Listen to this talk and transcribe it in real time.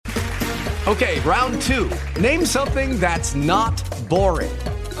Okay, round two. Name something that's not boring.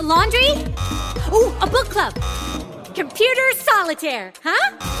 A laundry? Ooh, a book club. Computer solitaire,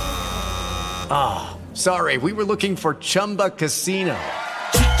 huh? Ah, sorry, we were looking for Chumba Casino.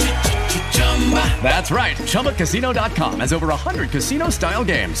 That's right, ChumbaCasino.com has over 100 casino-style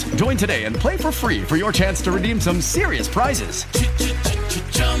games. Join today and play for free for your chance to redeem some serious prizes.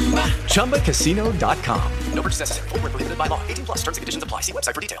 ChumbaCasino.com. No purchase necessary. Void where prohibited by law. 18 plus terms and conditions apply. See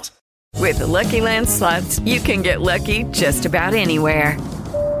website for details. With the Lucky Land Slots, you can get lucky just about anywhere.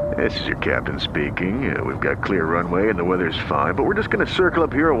 This is your captain speaking. We've got clear runway and the weather's fine, but we're just going to circle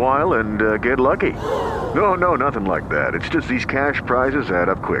up here a while and get lucky. No, nothing like that. It's just these cash prizes add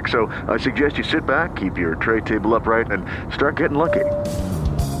up quick. So I suggest you sit back, keep your tray table upright, and start getting lucky.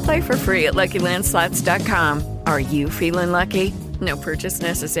 Play for free at LuckyLandSlots.com. Are you feeling lucky? No purchase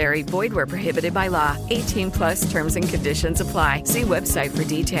necessary. Void where prohibited by law. 18 plus terms and conditions apply. See website for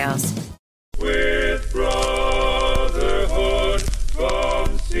details. With brotherhood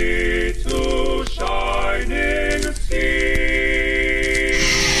from sea to shining sea.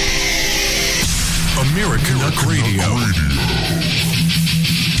 American Radio.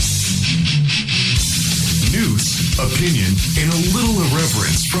 News, opinion, and a little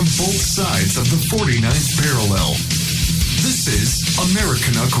irreverence from both sides of the 49th parallel. This is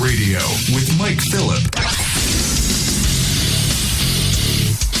Americanuck Radio with Mike Phillip.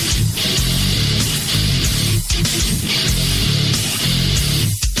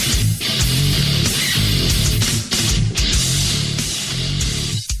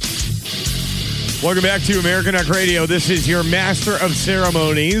 Welcome back to Americanuck Radio. This is your master of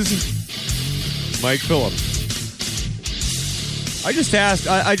ceremonies, Mike Phillip. I just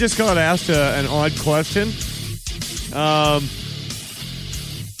got asked an odd question.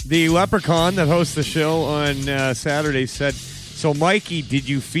 The leprechaun that hosts the show on Saturday said, "So, Mikey, did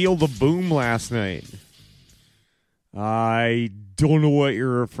you feel the boom last night?" I don't know what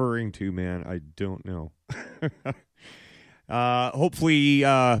you're referring to, man. I don't know. Hopefully,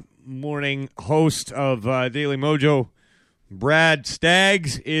 morning host of Daily Mojo, Brad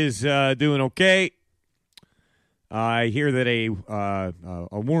Staggs, is doing okay. I hear that a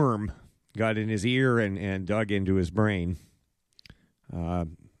worm got in his ear and dug into his brain.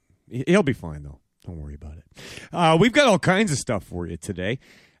 He'll be fine, though. Don't worry about it. We've got all kinds of stuff for you today.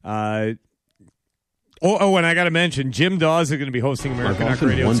 And I got to mention, Jim Dawes is going to be hosting Americanuck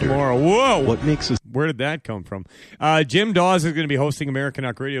Radio tomorrow. Whoa! What makes us? Where did that come from? Jim Dawes is going to be hosting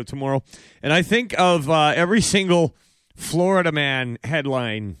Americanuck Radio tomorrow. And I think of every single Florida Man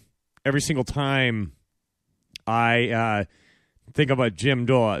headline every single time I think about Jim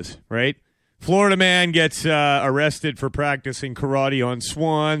Dawes, right? Florida Man gets arrested for practicing karate on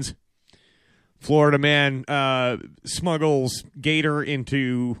swans. Florida Man smuggles gator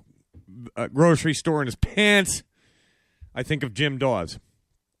into a grocery store in his pants. I think of Jim Dawes.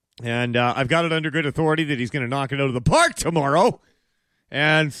 And I've got it under good authority that he's going to knock it out of the park tomorrow.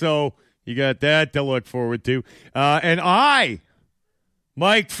 And so you got that to look forward to. And I,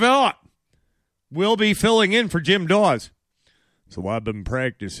 Mike Phillip, will be filling in for Jim Dawes. So I've been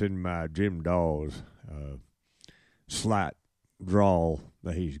practicing my Jim Dawes slight drawl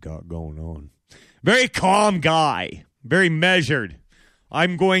that he's got going on. Very calm guy. Very measured.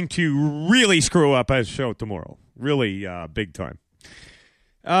 I'm going to really screw up his show tomorrow. Really big time.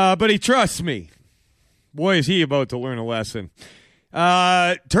 But he trusts me. Boy, is he about to learn a lesson.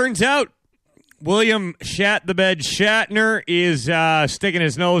 Turns out William Shat-the-Bed Shatner is sticking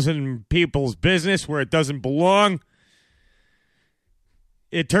his nose in people's business where it doesn't belong.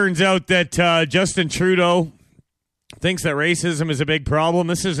 It turns out that Justin Trudeau thinks that racism is a big problem.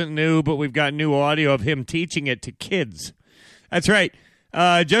 This isn't new, but we've got new audio of him teaching it to kids. That's right.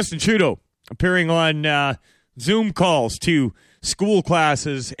 Justin Trudeau appearing on Zoom calls to school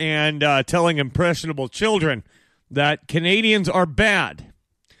classes and telling impressionable children that Canadians are bad.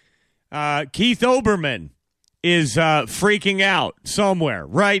 Keith Olbermann is freaking out somewhere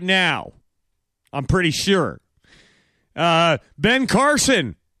right now. I'm pretty sure. Ben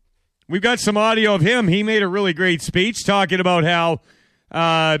Carson, we've got some audio of him. He made a really great speech talking about how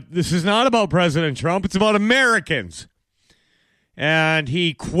this is not about President Trump. It's about Americans. And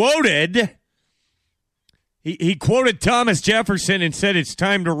he quoted Thomas Jefferson and said it's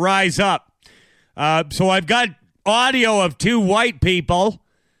time to rise up. So I've got audio of two white people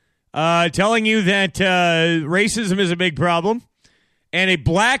telling you that racism is a big problem, and a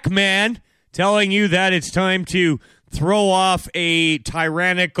black man telling you that it's time to throw off a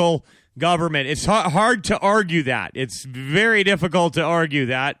tyrannical government. It's hard to argue that. It's very difficult to argue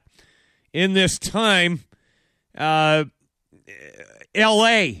that in this time.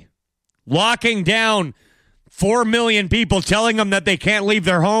 L.A. locking down 4 million people, telling them that they can't leave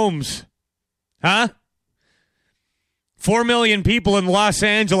their homes. Huh? 4 million people in Los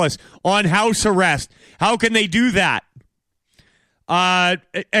Angeles on house arrest. How can they do that?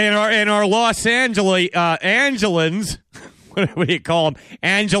 And our Los Angeles Angelins, what do you call them?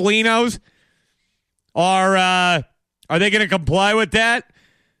 Angelinos are they going to comply with that?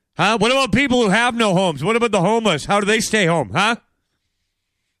 Huh? What about people who have no homes? What about the homeless? How do they stay home? Huh?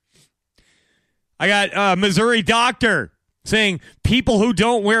 I got a Missouri doctor saying people who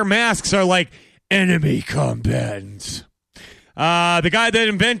don't wear masks are like enemy combatants. The guy that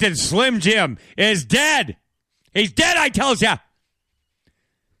invented Slim Jim is dead. He's dead, I tells ya.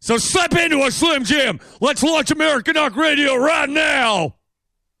 So slip into a Slim Jim. Let's launch American Rock Radio right now.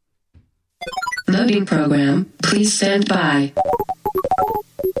 Loading program. Please stand by.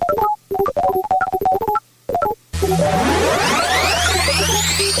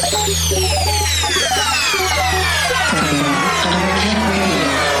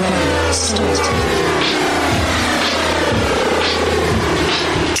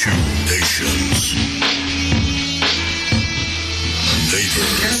 Two nations.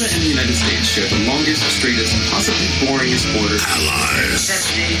 Canada and the United States share the longest, straightest, possibly boringest border. Allies.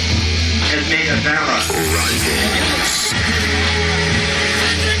 Destiny has made a vow. Rivals.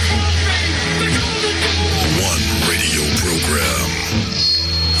 One radio program.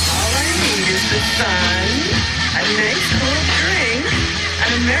 All I need is the sun, a nice cool drink,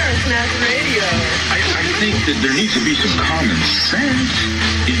 and American Radio. I think that there needs to be some common sense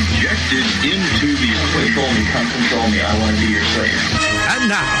injected into the equation. Come control me. I want to be your slave. And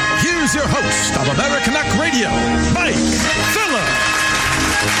now, here's your host of American Rock Radio, Mike Phillips.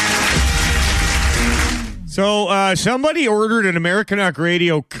 So somebody ordered an American Rock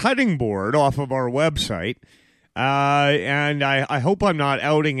Radio cutting board off of our website, and I hope I'm not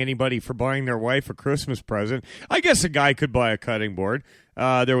outing anybody for buying their wife a Christmas present. I guess a guy could buy a cutting board.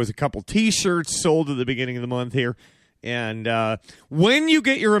 There was a couple T-shirts sold at the beginning of the month here. And when you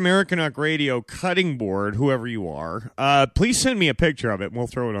get your American Rock Radio cutting board, whoever you are, please send me a picture of it, and we'll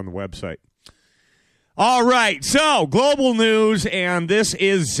throw it on the website. All right, so global news, and this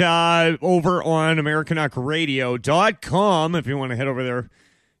is over on AmericanRockRadio.com if you want to head over there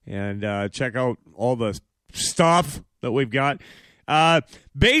and check out all the stuff that we've got.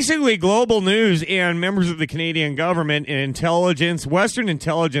 Basically, global news and members of the Canadian government and intelligence, Western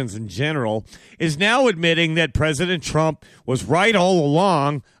intelligence in general, is now admitting that President Trump was right all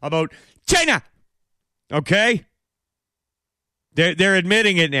along about China. Okay? They're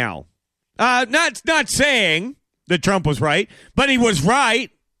admitting it now. Not saying that Trump was right, but he was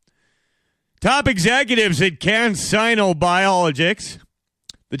right. Top executives at CanSino Biologics,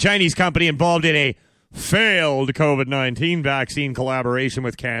 the Chinese company involved in a failed COVID-19 vaccine collaboration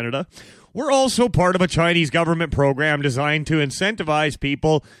with Canada, were also part of a Chinese government program designed to incentivize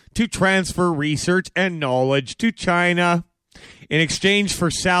people to transfer research and knowledge to China in exchange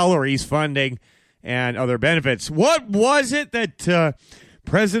for salaries, funding, and other benefits. What was it that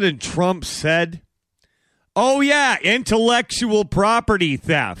President Trump said? Oh, yeah, intellectual property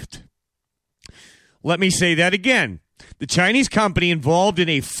theft. Let me say that again. The Chinese company involved in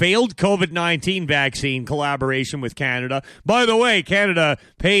a failed COVID-19 vaccine collaboration with Canada. By the way, Canada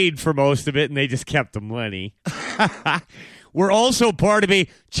paid for most of it, and they just kept the money. We're also part of a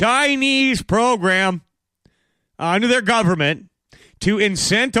Chinese program under their government to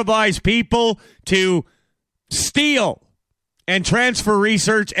incentivize people to steal and transfer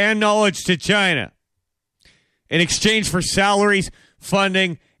research and knowledge to China in exchange for salaries,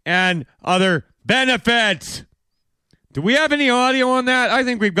 funding, and other benefits. Do we have any audio on that? I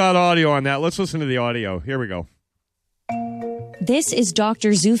think we've got audio on that. Let's listen to the audio. Here we go. This is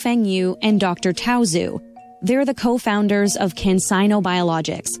Dr. Zhufeng Yu and Dr. Tao Zhu. They're the co-founders of CanSino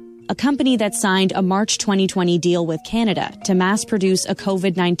Biologics, a company that signed a March 2020 deal with Canada to mass produce a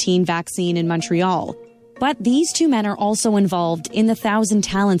COVID-19 vaccine in Montreal. But these two men are also involved in the Thousand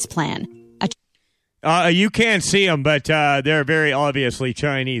Talents Plan. You can't see them, but they're very obviously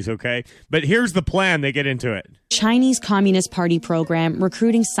Chinese, okay? But here's the plan. They get into it. Chinese Communist Party program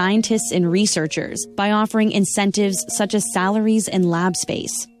recruiting scientists and researchers by offering incentives such as salaries and lab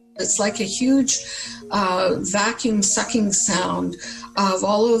space. It's like a huge vacuum sucking sound of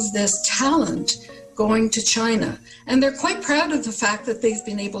all of this talent going to China. And they're quite proud of the fact that they've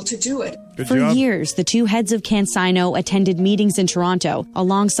been able to do it. For years, the two heads of CanSino attended meetings in Toronto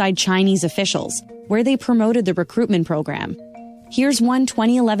alongside Chinese officials, where they promoted the recruitment program. Here's one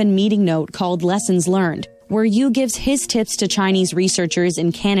 2011 meeting note called Lessons Learned, where Yu gives his tips to Chinese researchers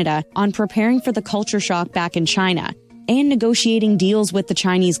in Canada on preparing for the culture shock back in China and negotiating deals with the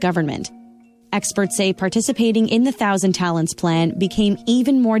Chinese government. Experts say participating in the Thousand Talents plan became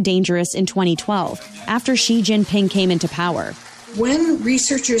even more dangerous in 2012 after Xi Jinping came into power. When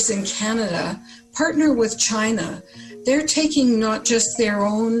researchers in Canada partner with China, they're taking not just their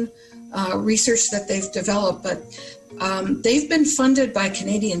own research that they've developed, but they've been funded by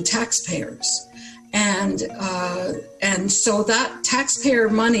Canadian taxpayers. And so that taxpayer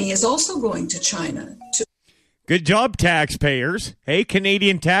money is also going to China. Good job, taxpayers. Hey,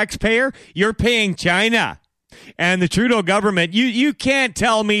 Canadian taxpayer, you're paying China. And the Trudeau government, you can't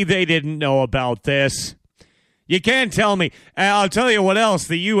tell me they didn't know about this. You can't tell me. I'll tell you what else.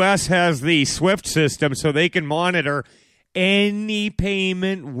 The U.S. has the SWIFT system so they can monitor any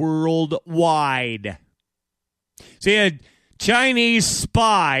payment worldwide. So you had Chinese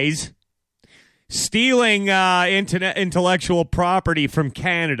spies stealing intellectual property from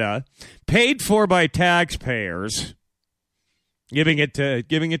Canada, paid for by taxpayers, giving it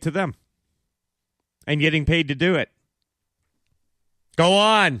to them, and getting paid to do it. Go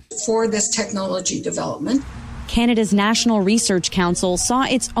on. For this technology development. Canada's National Research Council saw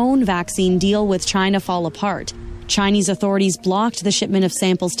its own vaccine deal with China fall apart. Chinese authorities blocked the shipment of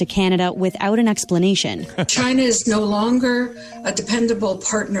samples to Canada without an explanation. China is no longer a dependable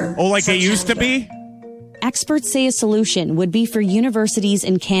partner. Oh, like they used to be? Experts say a solution would be for universities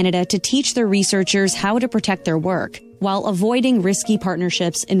in Canada to teach their researchers how to protect their work while avoiding risky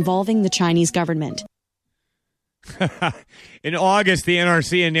partnerships involving the Chinese government. In August, the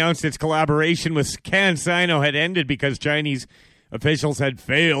NRC announced its collaboration with CanSino had ended because Chinese officials had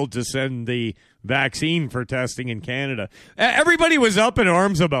failed to send the vaccine for testing in Canada. Everybody was up in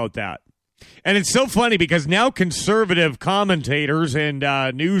arms about that. And it's so funny because now conservative commentators and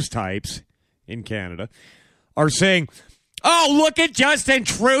news types in Canada are saying, oh, look at Justin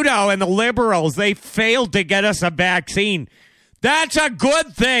Trudeau and the Liberals. They failed to get us a vaccine. That's a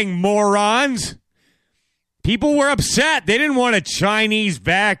good thing, morons. People were upset. They didn't want a Chinese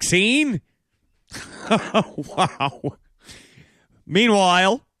vaccine. Wow.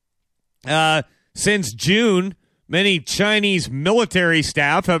 Meanwhile, since June, many Chinese military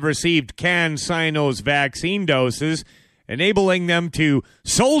staff have received CanSino's vaccine doses, enabling them to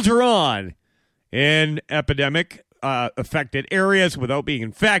soldier on in epidemic-affected areas without being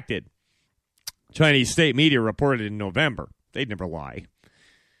infected. Chinese state media reported in November. They'd never lie.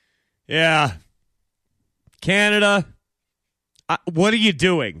 Yeah. Canada, what are you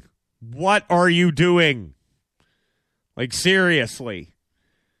doing? What are you doing? Like, seriously.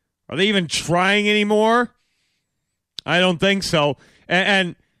 Are they even trying anymore? I don't think so.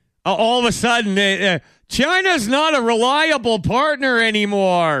 And all of a sudden, China's not a reliable partner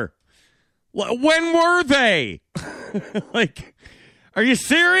anymore. When were they? Like, are you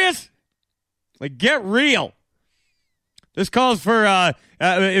serious? Like, get real. This calls for,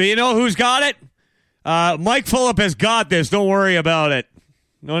 you know who's got it? Mike Phillip has got this. Don't worry about it.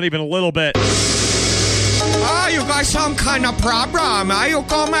 Not even a little bit. Oh, you got some kind of problem. You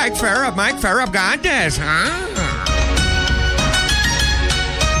call Mike Phillip. Mike Phillip got this, huh?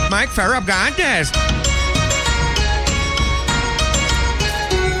 Mike Phillip got this.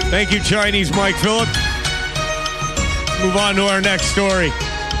 Thank you, Chinese Mike Phillip. Move on to our next story.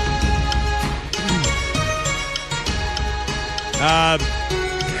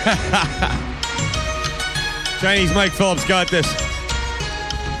 Chinese Mike Phillips got this.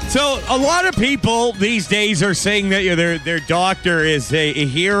 So a lot of people these days are saying that their doctor is a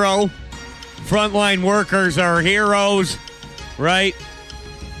hero. Frontline workers are heroes, right?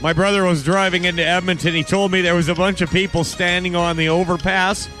 My brother was driving into Edmonton. He told me there was a bunch of people standing on the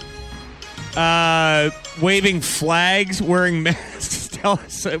overpass, waving flags, wearing masks,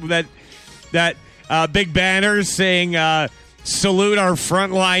 that big banners saying, salute our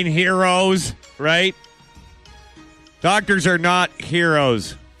frontline heroes, right? Doctors are not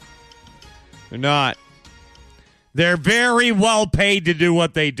heroes. They're not. They're very well paid to do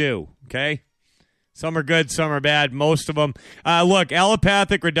what they do, okay? Some are good, some are bad, most of them. Look,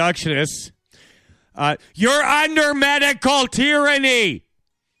 allopathic reductionists, you're under medical tyranny.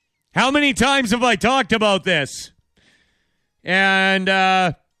 How many times have I talked about this? And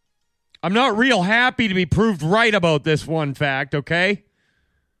I'm not real happy to be proved right about this one fact, okay?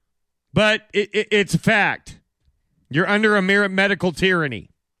 But it's a fact. You're under a medical tyranny.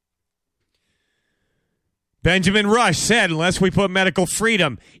 Benjamin Rush said, unless we put medical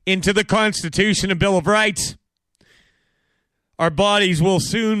freedom into the Constitution and Bill of Rights, our bodies will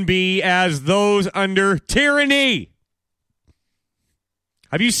soon be as those under tyranny.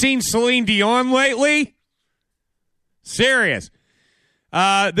 Have you seen Celine Dion lately? Serious.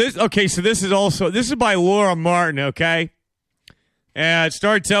 This is by Laura Martin, okay? And it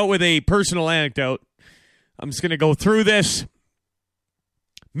starts out with a personal anecdote. I'm just going to go through this.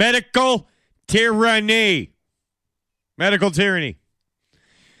 Medical tyranny. Medical tyranny.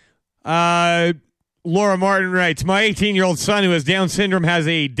 Laura Martin writes, my 18-year-old son who has Down syndrome had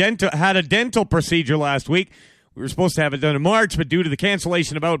a dental procedure last week. We were supposed to have it done in March, but due to the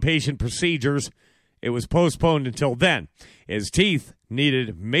cancellation of outpatient procedures, it was postponed until then. His teeth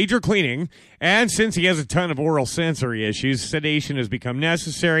needed major cleaning, and since he has a ton of oral sensory issues, sedation has become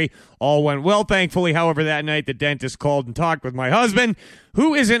necessary. All went well, thankfully. However, that night, the dentist called and talked with my husband,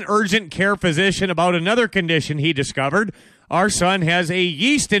 who is an urgent care physician, about another condition he discovered. Our son has a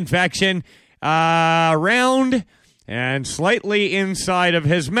yeast infection around and slightly inside of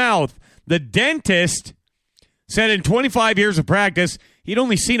his mouth. The dentist said in 25 years of practice, he'd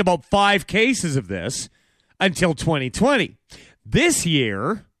only seen about 5 cases of this until 2020. This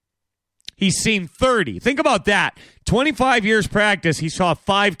year, he's seen 30. Think about that. 25 years practice, he saw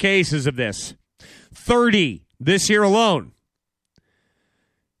 5 cases of this. 30 this year alone.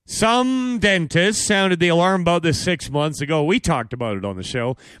 Some dentists sounded the alarm about this 6 months ago. We talked about it on the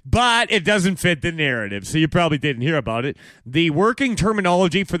show, but it doesn't fit the narrative, so you probably didn't hear about it. The working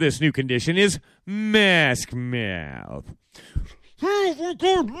terminology for this new condition is mask mouth.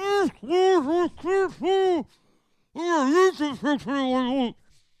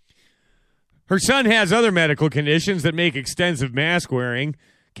 Her son has other medical conditions that make extensive mask wearing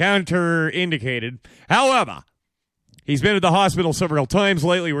counterindicated. However, he's been at the hospital several times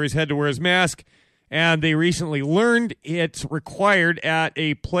lately where he's had to wear his mask, and they recently learned it's required at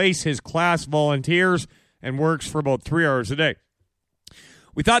a place his class volunteers and works for about 3 hours a day.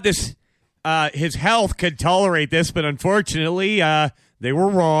 We thought his health could tolerate this, but unfortunately, they were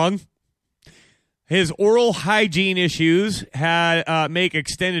wrong. His oral hygiene issues make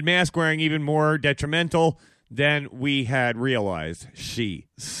extended mask wearing even more detrimental than we had realized, she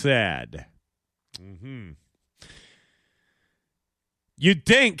said. You'd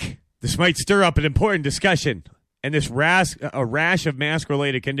think this might stir up an important discussion, and this rash of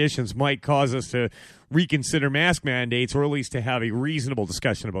mask-related conditions might cause us to reconsider mask mandates, or at least to have a reasonable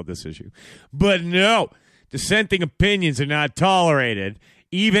discussion about this issue. But no, dissenting opinions are not tolerated,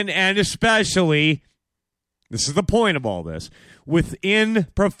 even and especially, this is the point of all this, within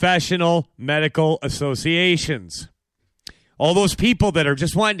professional medical associations. All those people that are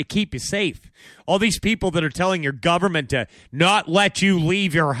just wanting to keep you safe. All these people that are telling your government to not let you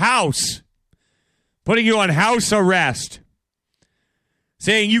leave your house. Putting you on house arrest.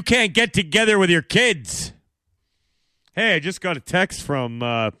 Saying you can't get together with your kids. Hey, I just got a text from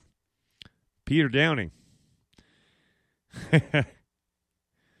Peter Downing.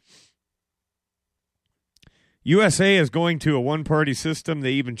 USA is going to a one-party system.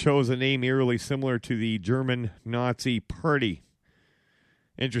 They even chose a name eerily similar to the German Nazi Party.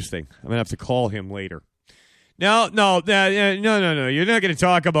 Interesting. I'm going to have to call him later. No. You're not going to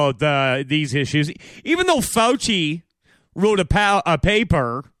talk about these issues. Even though Fauci wrote a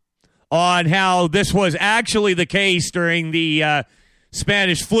paper on how this was actually the case during the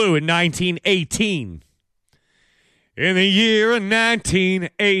Spanish flu in 1918. In the year of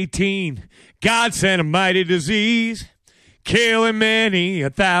 1918, God sent a mighty disease, killing many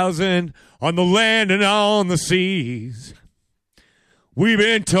 1,000 on the land and on the seas. We've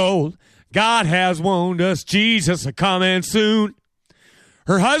been told God has warned us, Jesus is coming soon.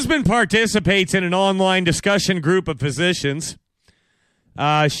 Her husband participates in an online discussion group of physicians.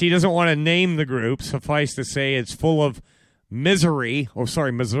 She doesn't want to name the group. Suffice to say, it's full of Missouri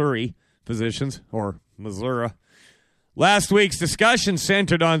physicians, or Missouri. Last week's discussion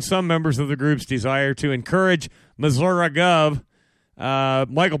centered on some members of the group's desire to encourage Missouri Gov.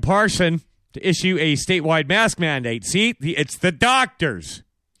 Michael Parson to issue a statewide mask mandate. See, it's the doctors.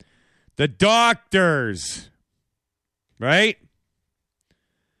 The doctors. Right?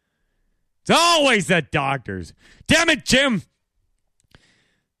 It's always the doctors. Damn it, Jim.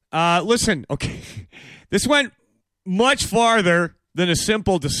 Listen, okay. This went much farther than a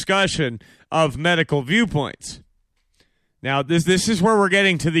simple discussion of medical viewpoints. Now, this is where we're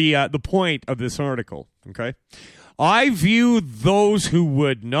getting to the point of this article, okay? I view those who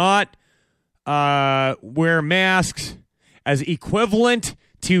would not wear masks as equivalent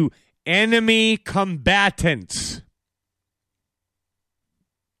to enemy combatants.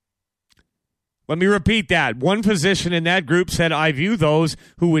 Let me repeat that. One physician in that group said, I view those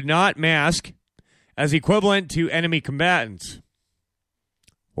who would not mask as equivalent to enemy combatants.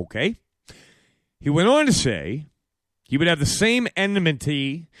 Okay. He went on to say he would have the same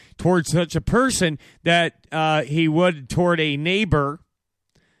enmity towards such a person that he would toward a neighbor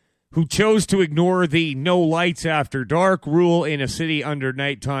who chose to ignore the no lights after dark rule in a city under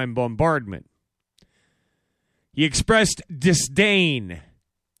nighttime bombardment. He expressed disdain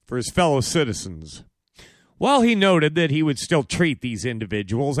for his fellow citizens. While he noted that he would still treat these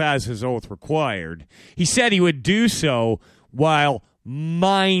individuals as his oath required, he said he would do so while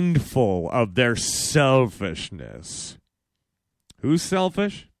mindful of their selfishness. Who's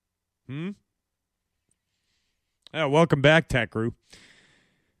selfish? Welcome back, Tech Crew.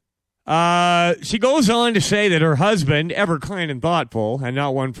 She goes on to say that her husband, ever kind and thoughtful, and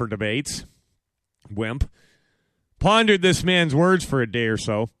not one for debates, wimp, pondered this man's words for a day or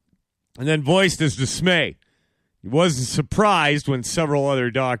so, and then voiced his dismay. He wasn't surprised when several other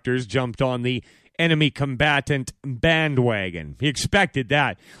doctors jumped on the enemy combatant bandwagon. He expected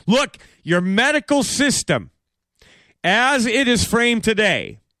that. Look, your medical system, as it is framed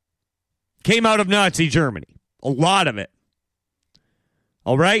today, came out of Nazi Germany. A lot of it.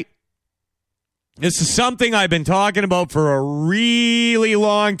 All right? This is something I've been talking about for a really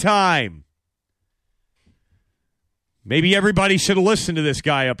long time. Maybe everybody should have listened to this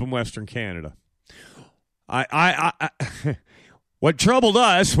guy up in Western Canada. What troubled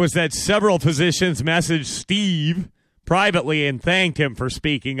us was that several physicians messaged Steve privately and thanked him for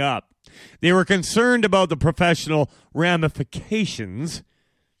speaking up. They were concerned about the professional ramifications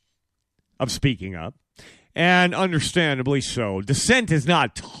of speaking up, and understandably so. Dissent is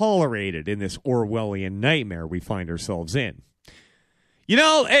not tolerated in this Orwellian nightmare we find ourselves in. You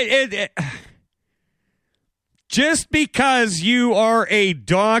know, just because you are a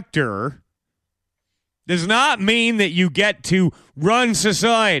doctor does not mean that you get to run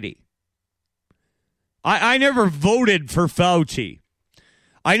society. I never voted for Fauci.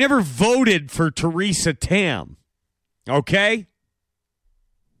 I never voted for Theresa Tam. Okay?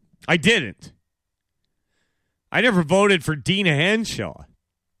 I didn't. I never voted for Dina Henshaw,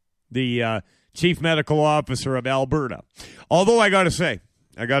 the chief medical officer of Alberta. Although I got to say,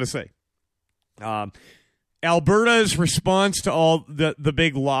 Alberta's response to all the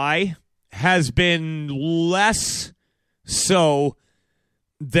big lie has been less so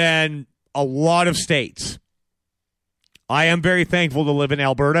than a lot of states. I am very thankful to live in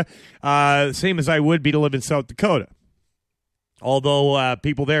Alberta, same as I would be to live in South Dakota. Although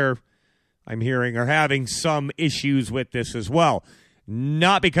people there, I'm hearing, are having some issues with this as well.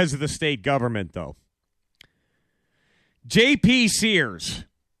 Not because of the state government, though. J.P. Sears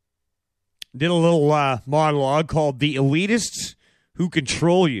did a little monologue called The Elitists Who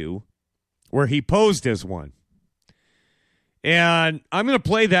Control You, where he posed as one. And I'm going to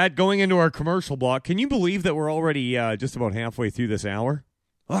play that going into our commercial block. Can you believe that we're already just about halfway through this hour?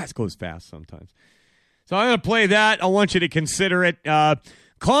 Oh, that goes fast sometimes. So I'm going to play that. I want you to consider it.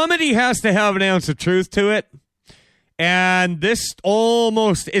 Comedy has to have an ounce of truth to it. And this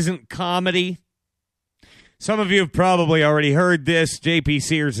almost isn't comedy. Some of you have probably already heard this. J.P.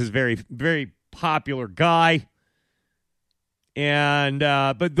 Sears is a very, very popular guy. And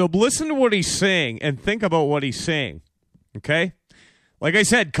but listen to what he's saying and think about what he's saying. Okay? Like I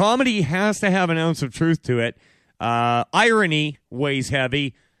said, comedy has to have an ounce of truth to it. Irony weighs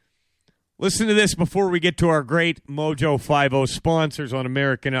heavy. Listen to this before we get to our great Mojo 50 sponsors on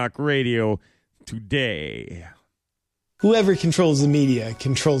American Rock Radio today. Whoever controls the media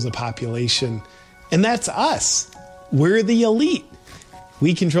controls the population, and that's us. We're the elite.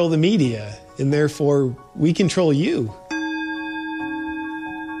 We control the media, and therefore we control you.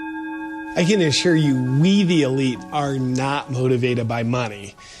 I can assure you, we the elite are not motivated by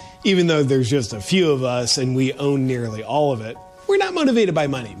money. Even though there's just a few of us and we own nearly all of it, we're not motivated by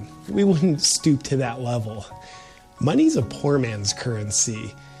money. We wouldn't stoop to that level. Money's a poor man's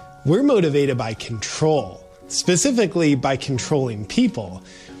currency. We're motivated by control, specifically by controlling people.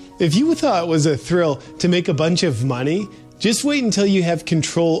 If you thought it was a thrill to make a bunch of money, just wait until you have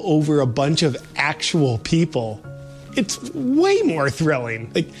control over a bunch of actual people. It's way more thrilling.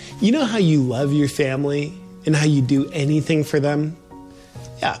 Like, you know how you love your family and how you do anything for them?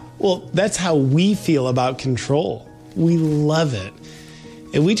 Yeah, well, that's how we feel about control. We love it.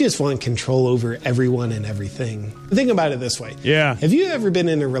 And we just want control over everyone and everything. Think about it this way. Yeah. Have you ever been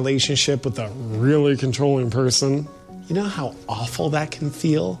in a relationship with a really controlling person? You know how awful that can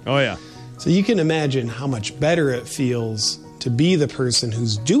feel? Oh, yeah. So you can imagine how much better it feels to be the person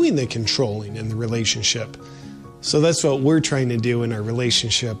who's doing the controlling in the relationship. So that's what we're trying to do in our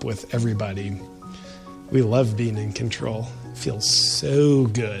relationship with everybody. We love being in control. It feels so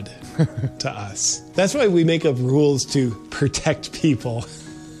good to us. That's why we make up rules to protect people.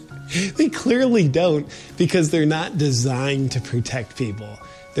 They clearly don't, because they're not designed to protect people.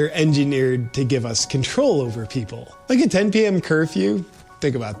 They're engineered to give us control over people. Like a 10 p.m. curfew,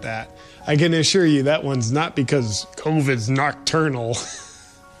 Think about that. I can assure you that one's not because COVID's nocturnal.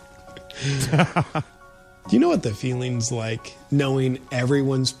 Do you know what the feeling's like knowing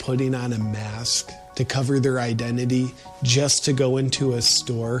everyone's putting on a mask to cover their identity just to go into a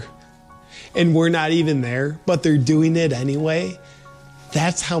store? And we're not even there, but they're doing it anyway?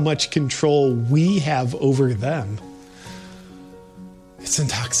 That's how much control we have over them. It's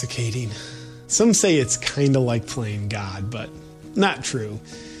intoxicating. Some say it's kind of like playing God, but not true.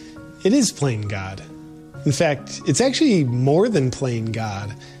 It is playing God. In fact, it's actually more than playing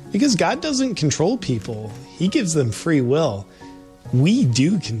God, because God doesn't control people. He gives them free will. We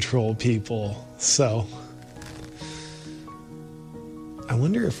do control people. So, I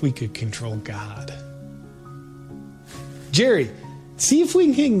wonder if we could control God. Jerry, see if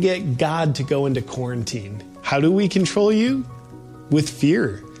we can get God to go into quarantine. How do we control you? With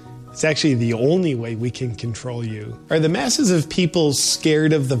fear. It's actually the only way we can control you. Are the masses of people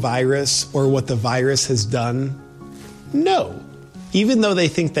scared of the virus or what the virus has done? No. Even though they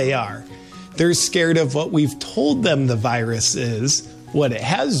think they are. They're scared of what we've told them the virus is, what it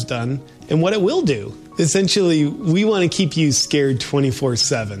has done, and what it will do. Essentially, we want to keep you scared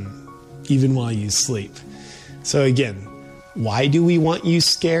 24/7, even while you sleep. So again, why do we want you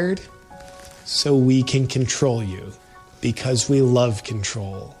scared? So we can control you. Because we love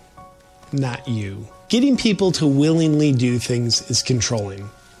control. Not you. Getting people to willingly do things is controlling.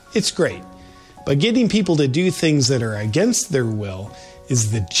 It's great. But getting people to do things that are against their will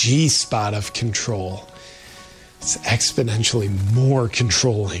is the G-spot of control. It's exponentially more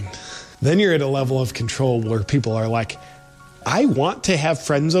controlling. Then you're at a level of control where people are like, I want to have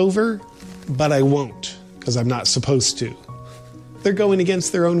friends over, but I won't because I'm not supposed to. They're going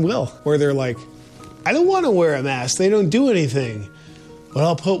against their own will. Or they're like, I don't want to wear a mask. They don't do anything. But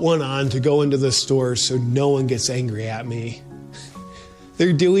I'll put one on to go into the store so no one gets angry at me.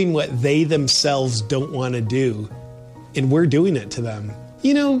 They're doing what they themselves don't want to do, and we're doing it to them.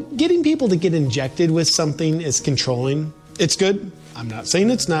 You know, getting people to get injected with something is controlling. It's good. I'm not saying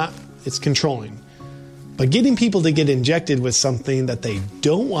it's not. It's controlling. But getting people to get injected with something that they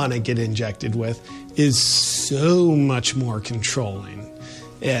don't want to get injected with is so much more controlling.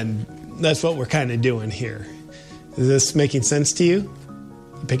 And that's what we're kind of doing here. Is this making sense to you?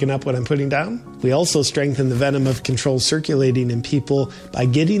 Picking up what I'm putting down? We also strengthen the venom of control circulating in people by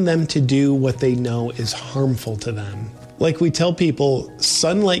getting them to do what they know is harmful to them. Like we tell people,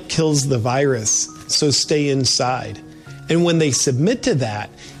 sunlight kills the virus, so stay inside. And when they submit to that,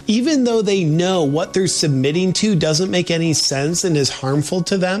 even though they know what they're submitting to doesn't make any sense and is harmful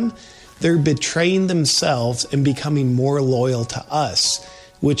to them, they're betraying themselves and becoming more loyal to us,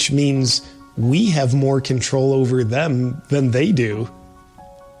 which means we have more control over them than they do.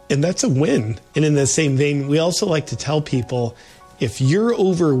 And that's a win. And in the same vein, we also like to tell people, if you're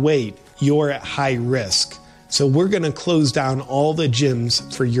overweight, you're at high risk. So we're going to close down all the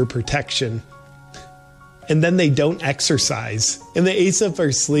gyms for your protection. And then they don't exercise. And the ace up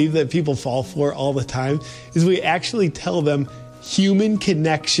our sleeve that people fall for all the time is we actually tell them human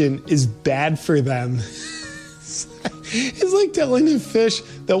connection is bad for them. It's like telling a fish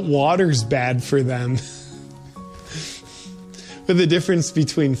that water's bad for them. But the difference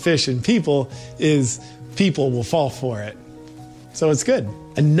between fish and people is people will fall for it. So it's good.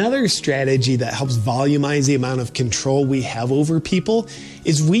 Another strategy that helps volumize the amount of control we have over people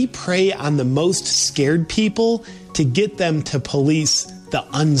is we prey on the most scared people to get them to police the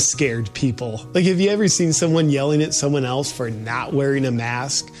unscared people. Like, have you ever seen someone yelling at someone else for not wearing a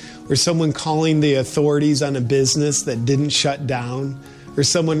mask? Or someone calling the authorities on a business that didn't shut down? Or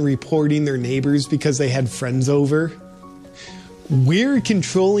someone reporting their neighbors because they had friends over? We're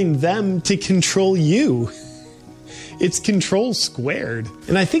controlling them to control you. It's control squared.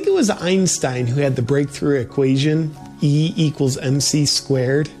 And I think it was Einstein who had the breakthrough equation, E equals mc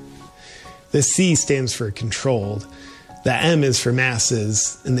squared. The C stands for controlled. The M is for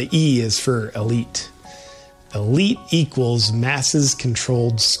masses, and the E is for elite. Elite equals masses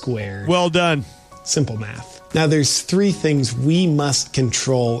controlled squared. Well done. Simple math. Now there's 3 things we must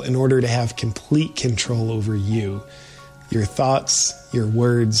control in order to have complete control over you. Your thoughts, your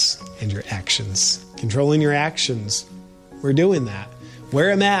words, and your actions. Controlling your actions. We're doing that.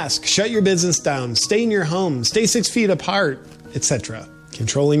 Wear a mask, shut your business down, stay in your home, stay 6 feet apart, etc.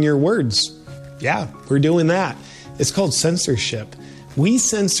 Controlling your words. Yeah, we're doing that. It's called censorship. We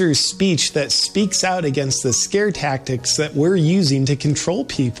censor speech that speaks out against the scare tactics that we're using to control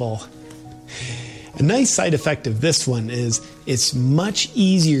people. A nice side effect of this one is it's much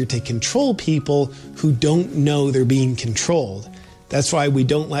easier to control people who don't know they're being controlled. That's why we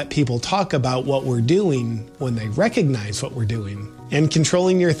don't let people talk about what we're doing when they recognize what we're doing. And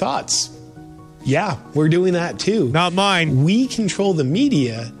controlling your thoughts. Yeah, we're doing that too. Not mine. We control the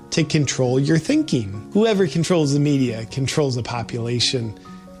media to control your thinking. Whoever controls the media controls the population.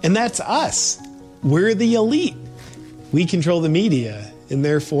 And that's us. We're the elite. We control the media, and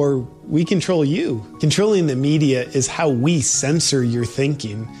therefore we control you. Controlling the media is how we censor your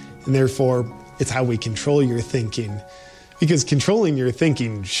thinking, and therefore it's how we control your thinking. Because controlling your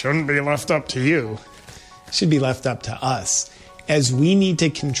thinking shouldn't be left up to you. It should be left up to us, as we need to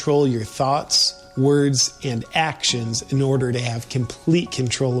control your thoughts, words, and actions in order to have complete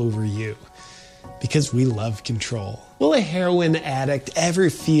control over you. Because we love control. Will a heroin addict ever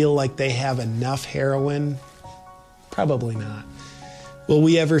feel like they have enough heroin? Probably not. Will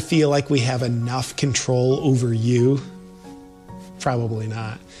we ever feel like we have enough control over you? Probably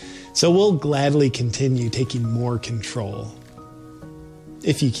not. So we'll gladly continue taking more control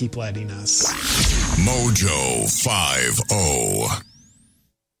if you keep letting us. Mojo 50.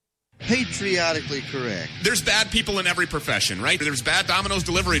 Patriotically correct. There's bad people in every profession, right? There's bad Domino's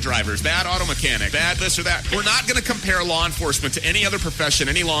delivery drivers, bad auto mechanic, bad this or that. We're not going to compare law enforcement to any other profession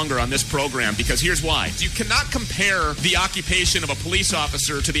any longer on this program, because here's why. You cannot compare the occupation of a police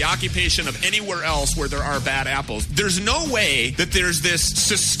officer to the occupation of anywhere else where there are bad apples. There's no way that there's this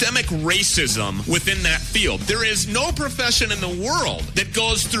systemic racism within that field. There is no profession in the world that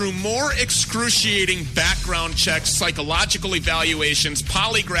goes through more excruciating background checks, psychological evaluations,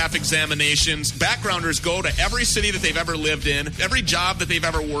 polygraph examinations. Backgrounders go to every city that they've ever lived in, every job that they've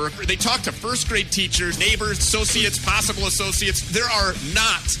ever worked. They talk to first grade teachers, neighbors, associates, possible associates. There are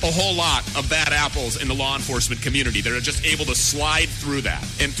not a whole lot of bad apples in the law enforcement community that are just able to slide through that.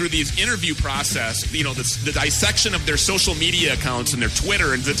 And through these interview process, the dissection of their social media accounts and their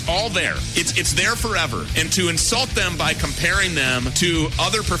Twitter, and it's all there. It's there forever. And to insult them by comparing them to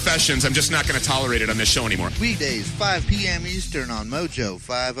other professions, I'm just not going to tolerate it on this show anymore. Weekdays, 5 p.m. Eastern on Mojo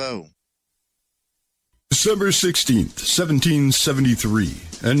 50. December 16th, 1773.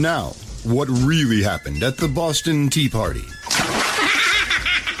 And now, what really happened at the Boston Tea Party.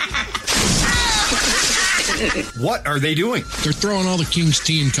 What are they doing? They're throwing all the king's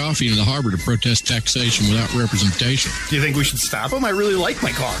tea and coffee into the harbor to protest taxation without representation. Do you think we should stop them? I really like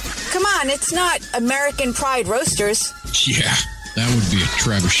my car. Come on, it's not American Pride Roasters. Yeah, that would be a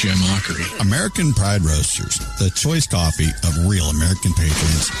trebuchet mockery. American Pride Roasters, the choice coffee of real American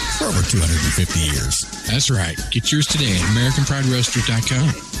patriots for over 250 years. That's right. Get yours today at AmericanPrideRoasters.com.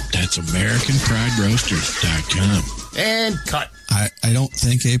 That's AmericanPrideRoasters.com. And cut. I don't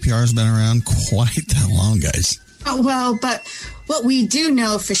think APR has been around quite that long, guys. Oh, well, but what we do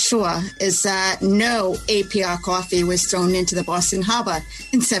know for sure is that no APR coffee was thrown into the Boston Harbor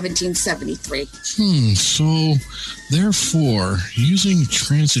in 1773. So, therefore, using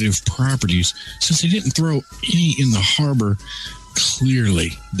transitive properties, since they didn't throw any in the harbor,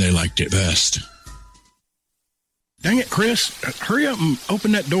 clearly they liked it best. Dang it, Chris. Hurry up and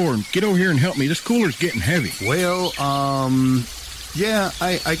open that door and get over here and help me. This cooler's getting heavy. Well, yeah,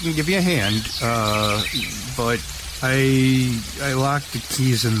 I can give you a hand, but I locked the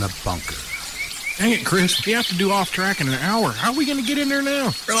keys in the bunker. Dang it, Chris. We have to do off-track in an hour. How are we going to get in there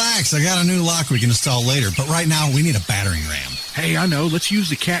now? Relax. I got a new lock we can install later, but right now we need a battering ram. Hey, I know. Let's use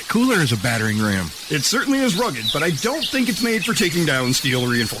the cat cooler as a battering ram. It certainly is rugged, but I don't think it's made for taking down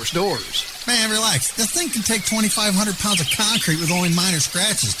steel-reinforced doors. Man, relax. The thing can take 2,500 pounds of concrete with only minor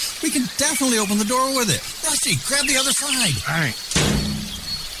scratches. We can definitely open the door with it. Rusty, grab the other side. All right.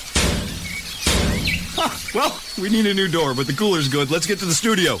 Well, we need a new door, but the cooler's good. Let's get to the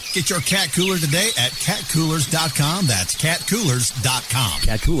studio. Get your cat cooler today at catcoolers.com. That's catcoolers.com.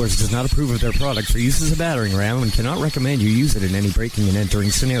 Cat Coolers does not approve of their product for use as a battering ram and cannot recommend you use it in any breaking and entering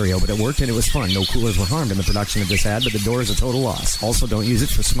scenario, but it worked and it was fun. No coolers were harmed in the production of this ad, but the door is a total loss. Also, don't use it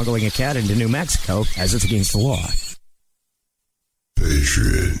for smuggling a cat into New Mexico, as it's against the law.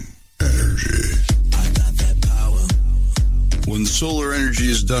 Patriot Energy. When solar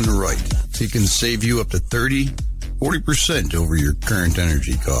energy is done right, it can save you up to 40% over your current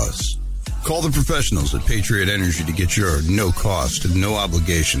energy costs. Call the professionals at Patriot Energy to get your no-cost and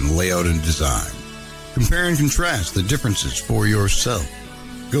no-obligation layout and design. Compare and contrast the differences for yourself.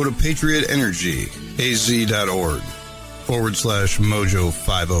 Go to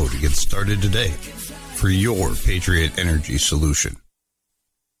patriotenergyaz.org/Mojo50 to get started today for your Patriot Energy solution.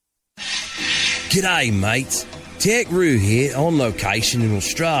 G'day, mates. Tech Roo here, on location in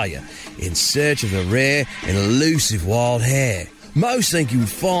Australia, in search of a rare and elusive wild hare. Most think you would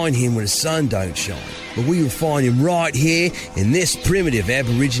find him when the sun don't shine, but we will find him right here in this primitive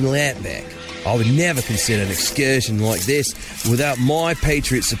Aboriginal outback. I would never consider an excursion like this without my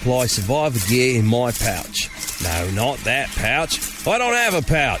Patriot Supply survivor gear in my pouch. No, not that pouch. I don't have a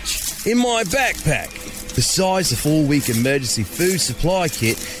pouch. In my backpack. Besides the 4-week emergency food supply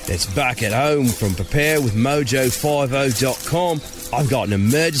kit that's back at home from preparewithmojo50.com, I've got an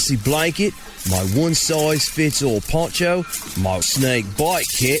emergency blanket, my one-size-fits-all poncho, my snake bite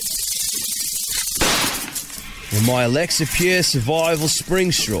kit, and my Alexa Pure Survival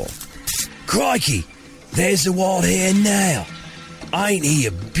Spring Straw. Crikey, there's the wild hare now. Ain't he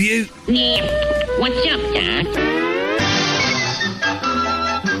a beaut? Yeah. What's up, Doc?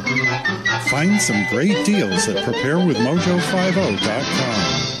 Find some great deals at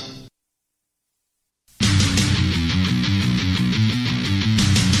preparewithmojo50.com.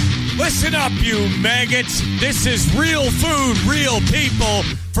 Listen up, you maggots. This is real food, real people,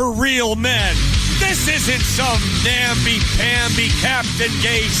 for real men. This isn't some namby-pamby Captain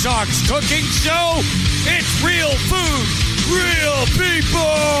Gay Socks cooking show. It's real food, real people.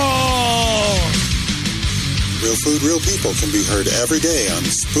 Real Food, Real People can be heard every day on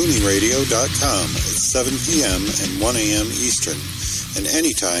SpooningRadio.com at 7 p.m. and 1 a.m. Eastern, and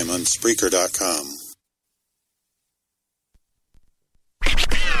anytime on Spreaker.com.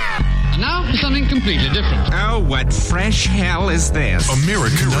 Now for something completely different. Oh, what fresh hell is this?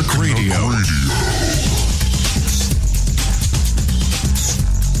 American Duck Radio.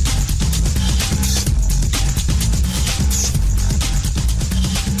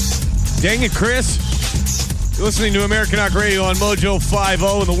 Dang it, Chris. You're listening to American Rock Radio on Mojo 50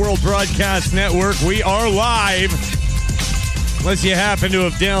 and the World Broadcast Network. We are live. Unless you happen to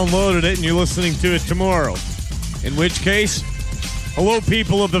have downloaded it and you're listening to it tomorrow. In which case, hello,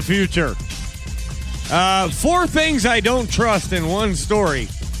 people of the future. 4 things I don't trust in one story.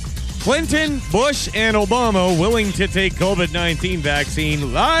 Clinton, Bush, and Obama willing to take COVID-19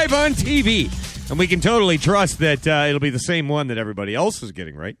 vaccine live on TV. And we can totally trust that it'll be the same one that everybody else is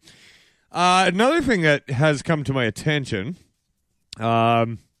getting, right? Another thing that has come to my attention,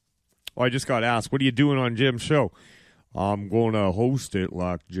 I just got asked, what are you doing on Jim's show? I'm going to host it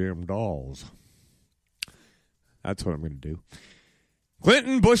like Jim Dawes. That's what I'm going to do.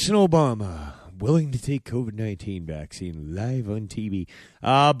 Clinton, Bush, and Obama willing to take COVID-19 vaccine live on TV.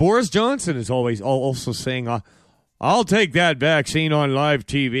 Boris Johnson is always also saying, I'll take that vaccine on live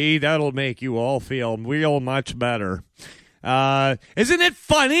TV. That'll make you all feel real much better. Isn't it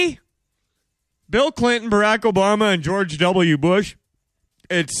funny? Bill Clinton, Barack Obama, and George W. Bush.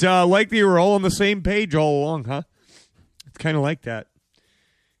 It's like they were all on the same page all along, huh? It's kind of like that.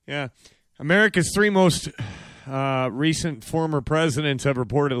 Yeah. America's 3 most recent former presidents have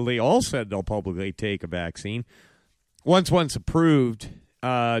reportedly all said they'll publicly take a vaccine once approved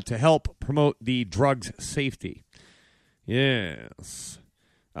to help promote the drug's safety. Yes.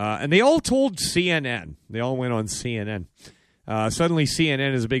 And they all told CNN. They all went on CNN. Suddenly,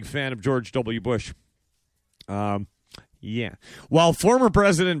 CNN is a big fan of George W. Bush. Yeah. While former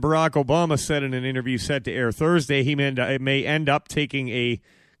President Barack Obama said in an interview set to air Thursday he may end up taking a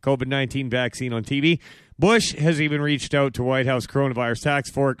COVID-19 vaccine on TV, Bush has even reached out to White House coronavirus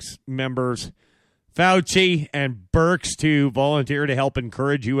task force members Fauci and Birx to volunteer to help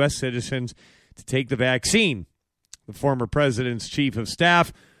encourage U.S. citizens to take the vaccine. The former president's chief of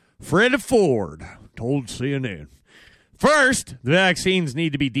staff, Fred Ford, told CNN. First, the vaccines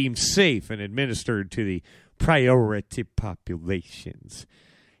need to be deemed safe and administered to the priority populations.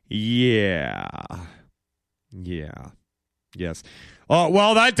 Yeah. Yes.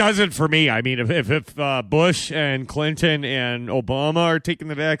 Well, that does it for me. I mean, if Bush and Clinton and Obama are taking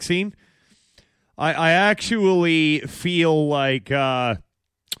the vaccine, I actually feel like I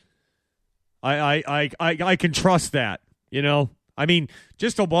can trust that. You know, I mean,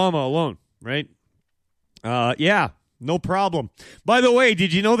 just Obama alone, right? Yeah. No problem. By the way,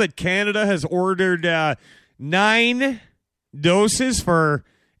 did you know that Canada has ordered 9 doses for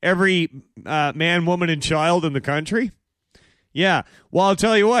every man, woman, and child in the country? Yeah. Well, I'll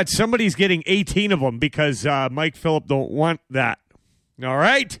tell you what. Somebody's getting 18 of them because Mike Phillip don't want that. All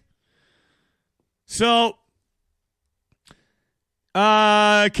right? So,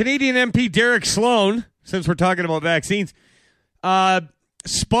 Canadian MP Derek Sloan, since we're talking about vaccines,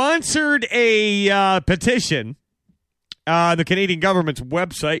 sponsored a petition on the Canadian government's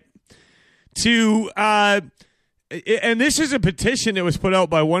website to, and this is a petition that was put out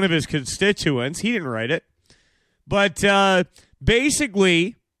by one of his constituents. He didn't write it. But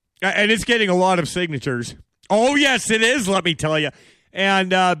basically, and it's getting a lot of signatures. Oh, yes, it is, let me tell you.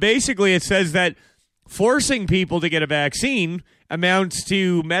 And basically it says that forcing people to get a vaccine amounts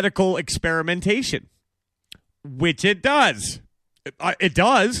to medical experimentation, which it does. It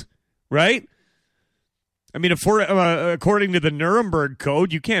does, right? I mean, according to the Nuremberg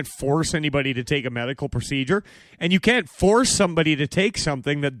Code, you can't force anybody to take a medical procedure, and you can't force somebody to take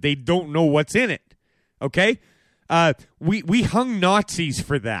something that they don't know what's in it. Okay? We hung Nazis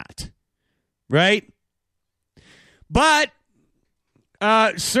for that, right? But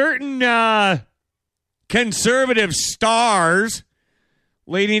certain conservative stars,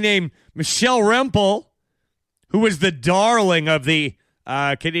 lady named Michelle Rempel, who was the darling of the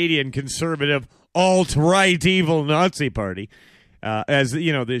Canadian conservative alt-right evil Nazi party, as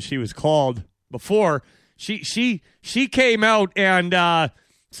you know, she was called before. She came out and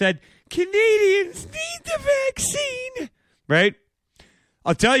said Canadians need the vaccine. Right?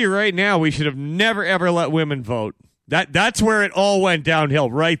 I'll tell you right now, we should have never ever let women vote. That's where it all went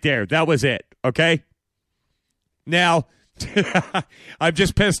downhill. Right there, that was it. Okay. Now, I've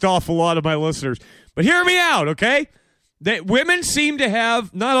just pissed off a lot of my listeners, but hear me out. Okay, that women seem to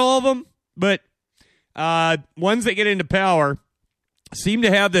have, not all of them, but ones that get into power seem to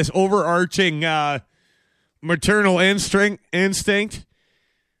have this overarching maternal instinct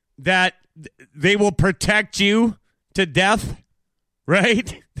that they will protect you to death,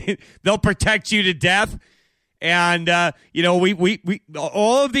 right? They'll protect you to death. And, we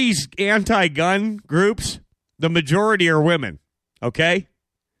all of these anti-gun groups, the majority are women, okay?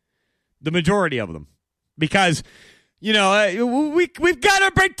 The majority of them. Because, we've got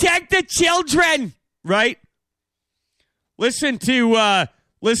to protect the children. Right? Listen to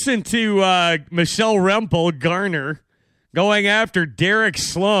Michelle Rempel Garner going after Derek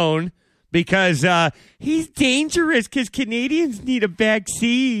Sloan because he's dangerous because Canadians need a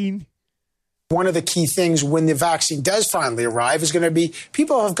vaccine. One of the key things when the vaccine does finally arrive is going to be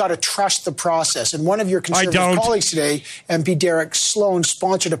people have got to trust the process. And one of your conservative colleagues today, MP Derek Sloan,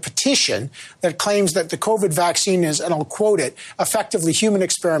 sponsored a petition that claims that the COVID vaccine is, and I'll quote it, effectively human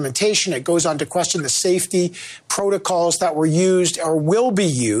experimentation. It goes on to question the safety protocols that were used or will be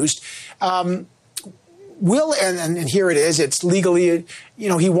used. And here it is, it's legally,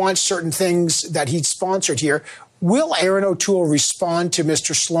 he wants certain things that he'd sponsored here. Will Aaron O'Toole respond to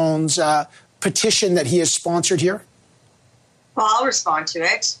Mr. Sloan's petition that he has sponsored here? Well, I'll respond to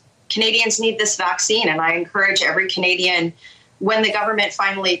it. Canadians need this vaccine, and I encourage every Canadian, when the government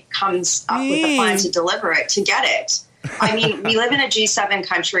finally comes up with the plan to deliver it, to get it. I mean, we live in a G7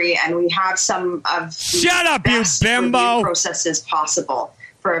 country, and we have some of the best review processes possible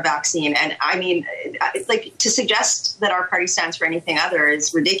for a vaccine. And I mean, to suggest that our party stands for anything other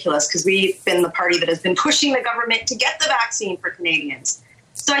is ridiculous because we've been the party that has been pushing the government to get the vaccine for Canadians.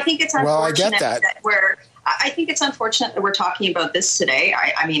 So I think it's unfortunate that we're talking about this today.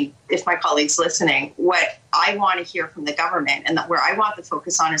 I mean, if my colleague's listening, what I want to hear from the government and where I want the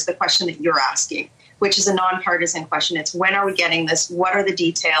focus on is the question that you're asking, which is a nonpartisan question. It's when are we getting this? What are the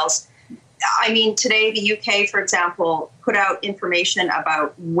details? I mean, today the UK, for example, put out information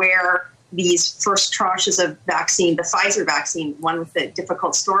about where these first tranches of vaccine, the Pfizer vaccine, one with the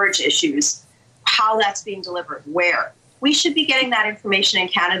difficult storage issues, how that's being delivered, where. We should be getting that information in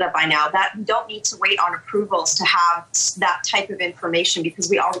Canada by now. That we don't need to wait on approvals to have that type of information because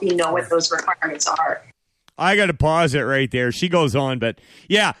we already know what those requirements are. I got to pause it right there. She goes on, but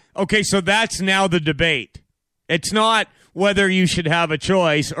yeah, okay, so that's now the debate. It's not whether you should have a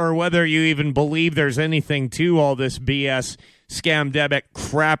choice or whether you even believe there's anything to all this BS scam-demic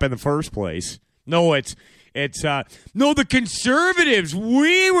crap in the first place. No, no, the conservatives,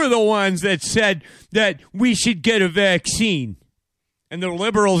 we were the ones that said that we should get a vaccine. And the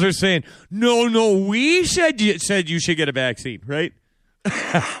liberals are saying, no, we said you should get a vaccine, right?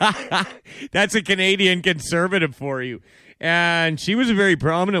 That's a Canadian conservative for you. And she was a very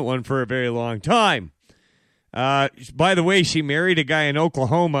prominent one for a very long time. By the way, she married a guy in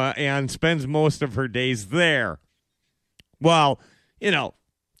Oklahoma and spends most of her days there. Well,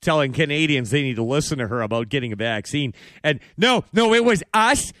 telling Canadians they need to listen to her about getting a vaccine. And no, it was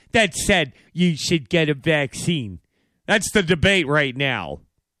us that said you should get a vaccine. That's the debate right now.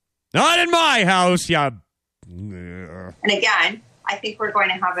 Not in my house, yeah. And again, I think we're going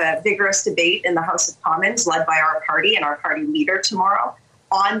to have a vigorous debate in the House of Commons led by our party and our party leader tomorrow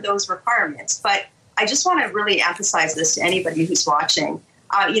on those requirements. But I just want to really emphasize this to anybody who's watching.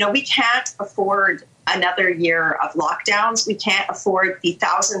 We can't afford another year of lockdowns. We can't afford the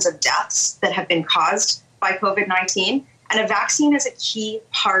thousands of deaths that have been caused by COVID-19. And a vaccine is a key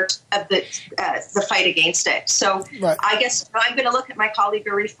part of the fight against it. So right. I guess I'm going to look at my colleague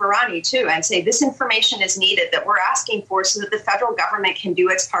Arif Virani too and say this information is needed that we're asking for so that the federal government can do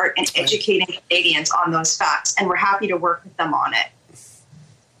its part in educating Canadians on those facts. And we're happy to work with them on it.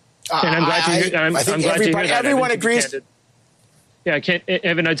 And I'm glad to hear that. Everyone agrees. Yeah,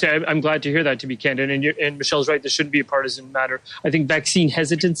 Evan, I'd say I'm glad to hear that, to be candid. And Michelle's right, this shouldn't be a partisan matter. I think vaccine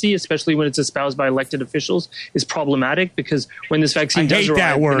hesitancy, especially when it's espoused by elected officials, is problematic because when this vaccine does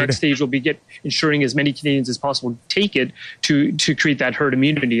arrive, the next stage will be ensuring as many Canadians as possible take it to create that herd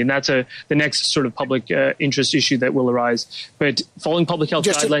immunity. And that's the next sort of public interest issue that will arise. But following public health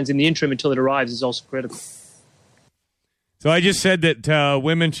guidelines in the interim until it arrives is also critical. So I just said that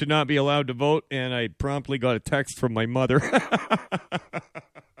women should not be allowed to vote, and I promptly got a text from my mother.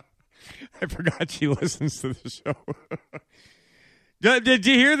 I forgot she listens to the show. Did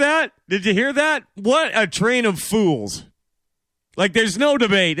you hear that? Did you hear that? What a train of fools. Like, there's no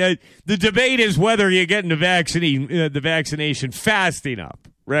debate. The debate is whether you're getting the vaccination fast enough,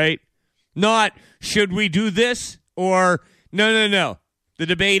 right? Not, should we do this? Or, no. The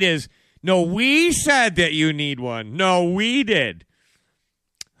debate is, no, we said that you need one. No, we did.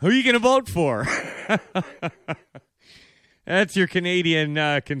 Who are you going to vote for? That's your Canadian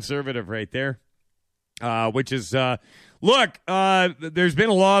conservative right there, which is, look, there's been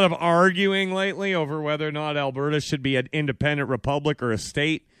a lot of arguing lately over whether or not Alberta should be an independent republic or a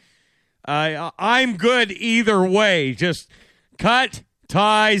state. I'm good either way. Just cut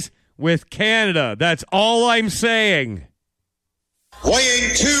ties with Canada. That's all I'm saying.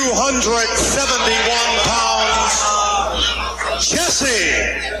 Weighing 271 pounds, Jesse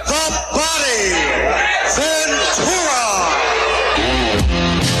the Body Ventura.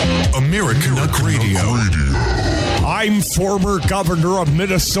 Americanuck Radio. I'm former governor of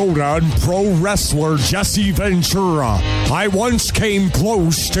Minnesota and pro wrestler Jesse Ventura. I once came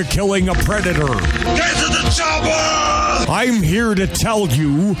close to killing a predator. Get to the chopper! I'm here to tell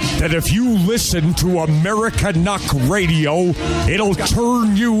you that if you listen to Americanuck Radio, it'll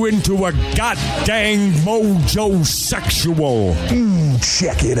turn you into a goddamn mojo sexual.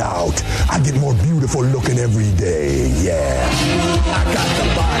 Check it out. I get more beautiful looking every day. Yeah. I got the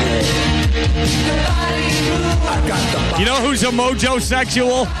body. You know who's a mojo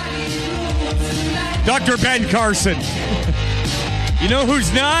sexual? Dr. Ben Carson. You know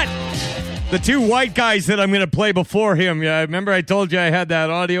who's not? The two white guys that I'm going to play before him. Yeah, remember I told you I had that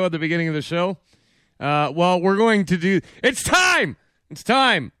audio at the beginning of the show? Well, we're going to do... It's time! It's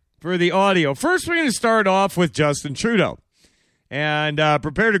time for the audio. First, we're going to start off with Justin Trudeau. And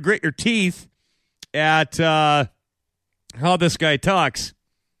prepare to grit your teeth at how this guy talks.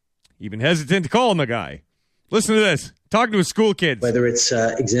 Even hesitant to call him a guy. Listen to this. Talking to his school kids. Whether it's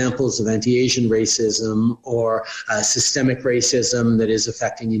examples of anti-Asian racism or systemic racism that is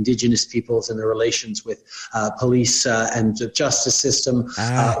affecting Indigenous peoples and their relations with police and the justice system,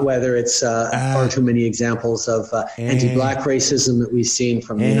 whether it's far too many examples of anti-black racism that we've seen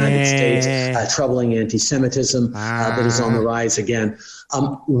from the United States, troubling anti-Semitism that is on the rise again.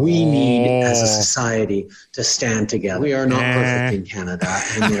 We need, as a society, to stand together. We are not perfect in Canada,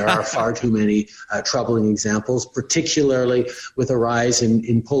 and there are far too many troubling examples, particularly with a rise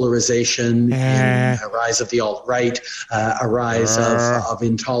in polarization, and a rise of the alt-right, a rise of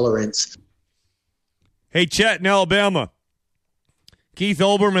intolerance. Hey, Chet in Alabama. Keith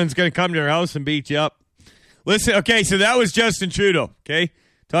Olbermann's going to come to your house and beat you up. Listen, okay, so that was Justin Trudeau, okay?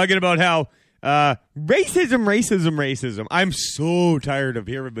 Talking about how racism. I'm so tired of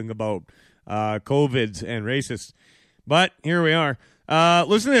hearing about COVIDs and racists. But here we are.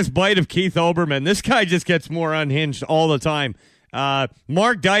 Listen to this bite of Keith Olbermann. This guy just gets more unhinged all the time.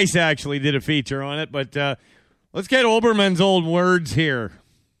 Mark Dice actually did a feature on it, but let's get Olbermann's old words here.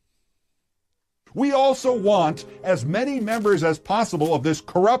 We also want as many members as possible of this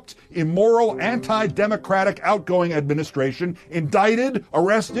corrupt, immoral, anti-democratic outgoing administration indicted,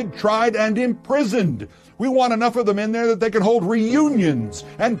 arrested, tried, and imprisoned. We want enough of them in there that they can hold reunions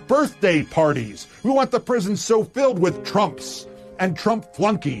and birthday parties. We want the prison so filled with Trumps and Trump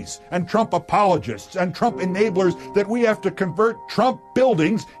flunkies and Trump apologists and Trump enablers that we have to convert Trump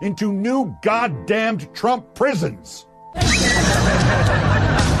buildings into new goddamned Trump prisons.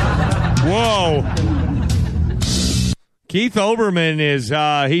 Whoa. Keith Olbermann is,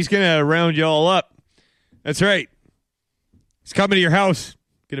 he's going to round you all up. That's right. He's coming to your house,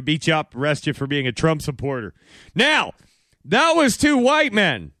 going to beat you up, arrest you for being a Trump supporter. Now, that was two white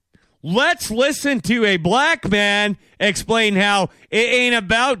men. Let's listen to a black man explain how it ain't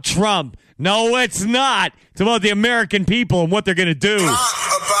about Trump. No, it's not. It's about the American people and what they're going to do. Not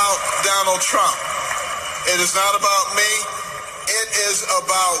about Donald Trump. It is not about me. It is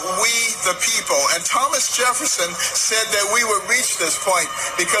about we the people. And Thomas Jefferson said that we would reach this point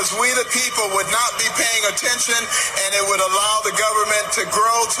because we the people would not be paying attention, and it would allow the government to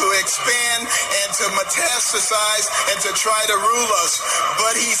grow, to expand, and to metastasize, and to try to rule us.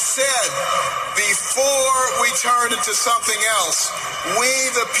 But he said, before we turn into something else, we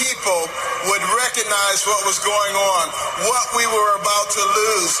the people would recognize what was going on, what we were about to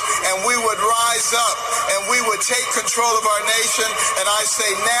lose, and we would rise up, and we would take control of our nation. And I say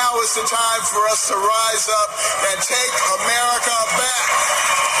now is the time for us to rise up and take America back.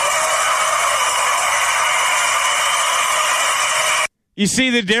 You see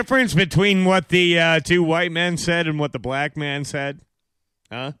the difference between what the two white men said and what the black man said?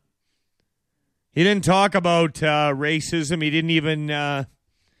 Huh? He didn't talk about racism. He didn't even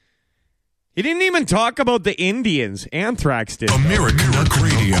talk about the Indians. Anthrax did. American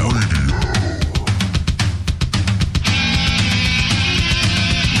Radio.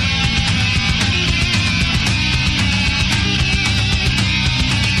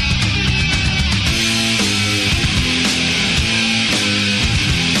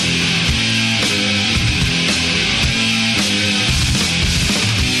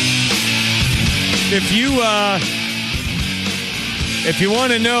 If you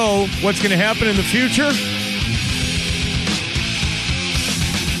want to know what's going to happen in the future,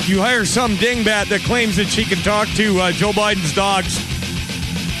 you hire some dingbat that claims that she can talk to Joe Biden's dogs.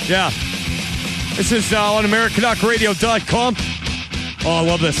 Yeah. This is on AmericanHawkRadio.com. Oh, I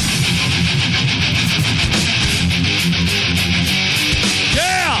love this.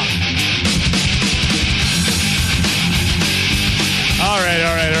 Yeah! All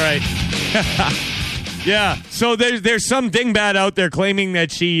right. Yeah, so there's some dingbat out there claiming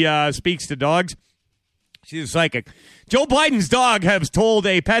that she speaks to dogs. She's a psychic. Joe Biden's dog has told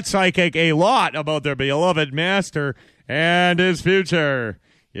a pet psychic a lot about their beloved master and his future.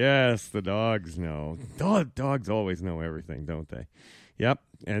 Yes, the dogs know. Dogs always know everything, don't they? Yep.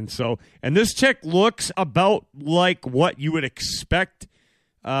 And this chick looks about like what you would expect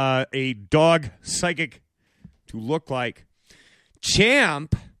a dog psychic to look like.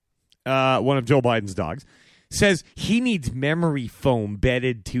 Champ, one of Joe Biden's dogs, says he needs memory foam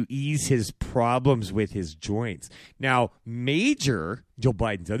bedded to ease his problems with his joints. Now, Major, Joe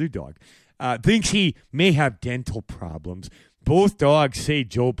Biden's other dog, thinks he may have dental problems. Both dogs say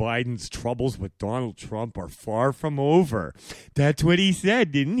Joe Biden's troubles with Donald Trump are far from over. That's what he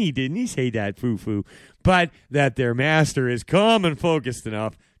said, didn't he? Didn't he say that, foo-foo? But that their master is calm and focused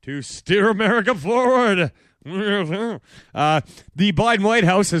enough to steer America forward. The Biden White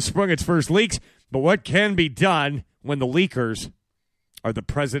House has sprung its first leaks, but what can be done when the leakers are the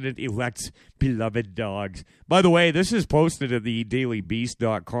president-elect's beloved dogs? By the way, this is posted at the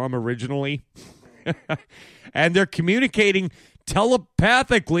dailybeast.com originally, and they're communicating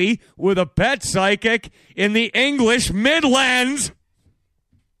telepathically with a pet psychic in the English Midlands.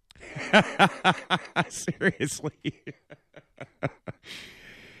 Seriously.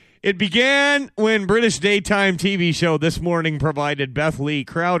 It began when British daytime TV show This Morning provided Beth Lee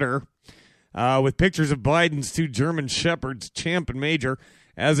Crowder with pictures of Biden's two German shepherds, Champ and Major,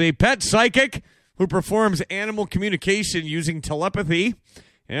 as a pet psychic who performs animal communication using telepathy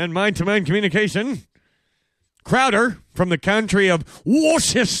and mind-to-mind communication. Crowder, from the country of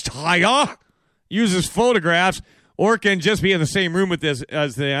Worcestershire, uses photographs or can just be in the same room with this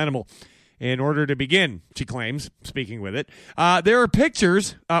as the animal. In order to begin, she claims, speaking with it, there are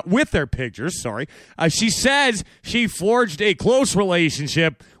pictures, she says she forged a close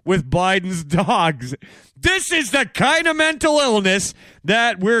relationship with Biden's dogs. This is the kind of mental illness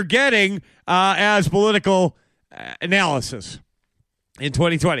that we're getting as political analysis in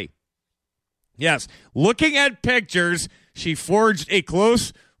 2020. Yes, looking at pictures, she forged a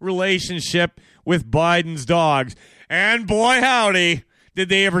close relationship with Biden's dogs. And boy, howdy, did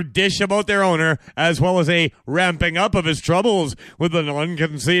they ever dish about their owner, as well as a ramping up of his troubles with the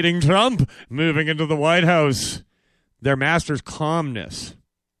non-conceding Trump moving into the White House. Their master's calmness,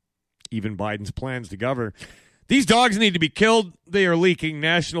 even Biden's plans to govern. These dogs need to be killed. They are leaking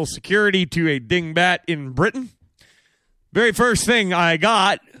national security to a dingbat in Britain. Very first thing I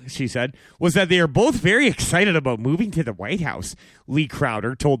got, she said, was that they are both very excited about moving to the White House. Lee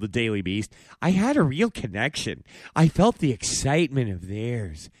Crowder told the Daily Beast, I had a real connection. I felt the excitement of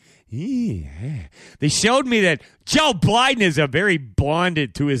theirs. Yeah. They showed me that Joe Biden is very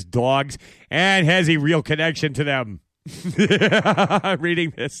bonded to his dogs and has a real connection to them. I'm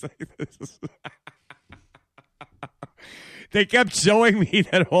reading this. They kept showing me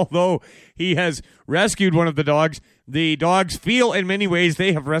that although he has rescued one of the dogs feel in many ways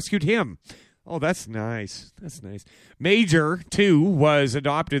they have rescued him. Oh, that's nice. That's nice. Major, too, was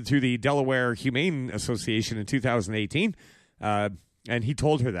adopted through the Delaware Humane Association in 2018, and he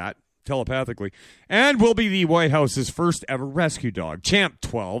told her that telepathically, and will be the White House's first ever rescue dog. Champ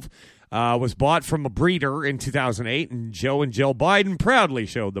 12 was bought from a breeder in 2008, and Joe and Jill Biden proudly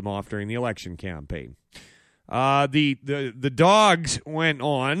showed them off during the election campaign. The dogs went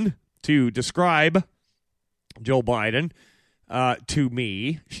on to describe Joe Biden to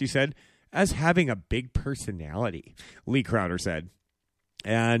me, she said, as having a big personality, Lee Crowder said.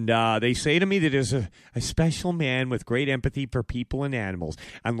 And they say to me that he's a special man with great empathy for people and animals,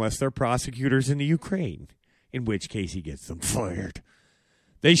 unless they're prosecutors in the Ukraine, in which case he gets them fired.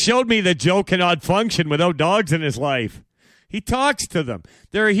 They showed me that Joe cannot function without dogs in his life. He talks to them.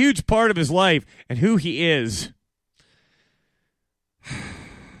 They're a huge part of his life and who he is.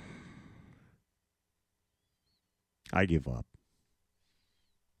 I give up.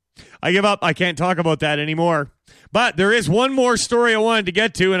 I can't talk about that anymore. But there is one more story I wanted to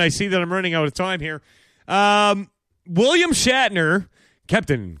get to, and I see that I'm running out of time here. William Shatner,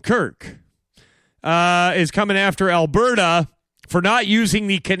 Captain Kirk, is coming after Alberta for not using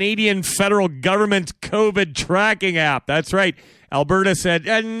the Canadian federal government COVID tracking app. That's right. Alberta said,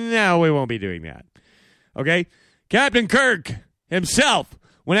 no, we won't be doing that. Okay? Captain Kirk himself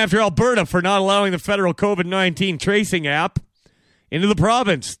went after Alberta for not allowing the federal COVID-19 tracing app into the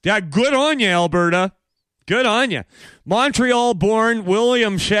province. Yeah, good on you, Alberta. Good on you. Montreal-born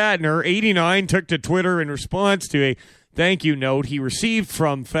William Shatner, 89, took to Twitter in response to a thank you note he received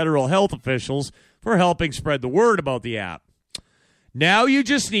from federal health officials for helping spread the word about the app. Now you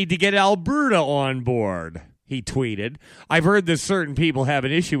just need to get Alberta on board, he tweeted. I've heard that certain people have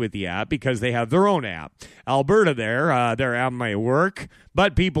an issue with the app because they have their own app. Alberta their app might work,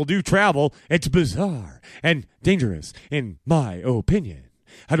 but people do travel. It's bizarre and dangerous, in my opinion.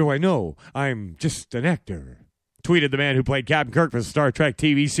 How do I know? I'm just an actor. Tweeted the man who played Captain Kirk for the Star Trek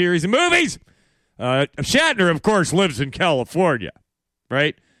TV series and movies. Shatner, of course, lives in California,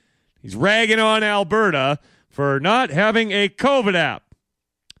 right? He's ragging on Alberta for not having a COVID app.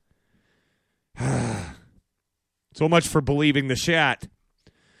 So much for believing the Shat.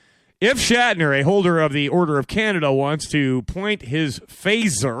 If Shatner, a holder of the Order of Canada, wants to point his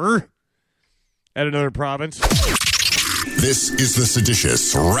phaser at another province... This is the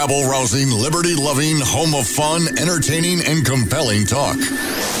seditious, rabble-rousing, liberty-loving, home of fun, entertaining, and compelling talk.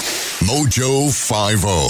 Mojo 50.